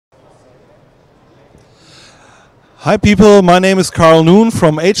Hi people, my name is Carl Noon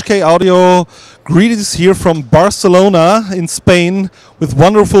from HK Audio. Greetings here from Barcelona in Spain with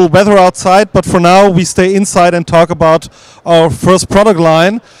wonderful weather outside, but for now we stay inside and talk about our first product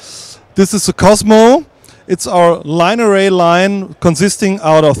line. This is the Cosmo. It's our line array line consisting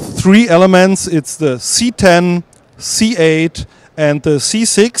out of three elements. It's the C10, C8 and the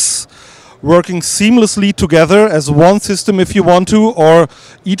C6, working seamlessly together as one system if you want to, or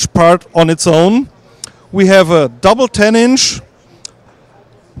each part on its own. We have a double 10-inch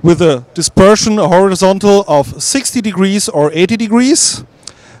with a dispersion horizontal of 60 degrees or 80 degrees.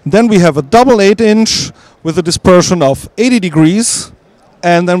 Then we have a double 8-inch with a dispersion of 80 degrees.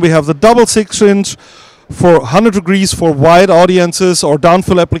 And then we have the double 6-inch for 100 degrees for wide audiences or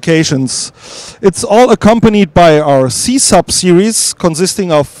downfill applications. It's all accompanied by our C-Sub series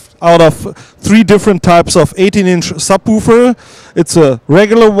consisting of out of three different types of 18-inch subwoofer. It's a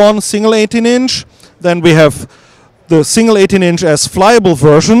regular one, single 18-inch. Then we have the single 18-inch as flyable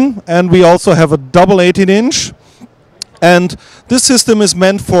version, and we also have a double 18-inch. And this system is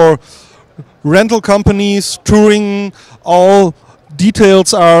meant for rental companies, touring. All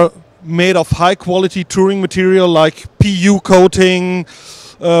details are made of high quality touring material like PU coating.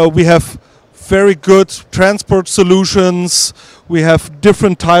 We have very good transport solutions. We have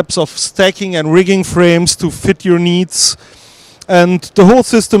different types of stacking and rigging frames to fit your needs. And the whole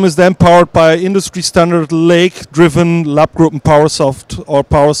system is then powered by industry standard Lake-driven Labgruppen PowerSoft or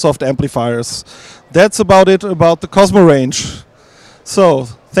PowerSoft amplifiers. That's about it about the Cosmo range. So,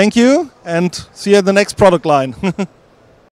 thank you and see you at the next product line.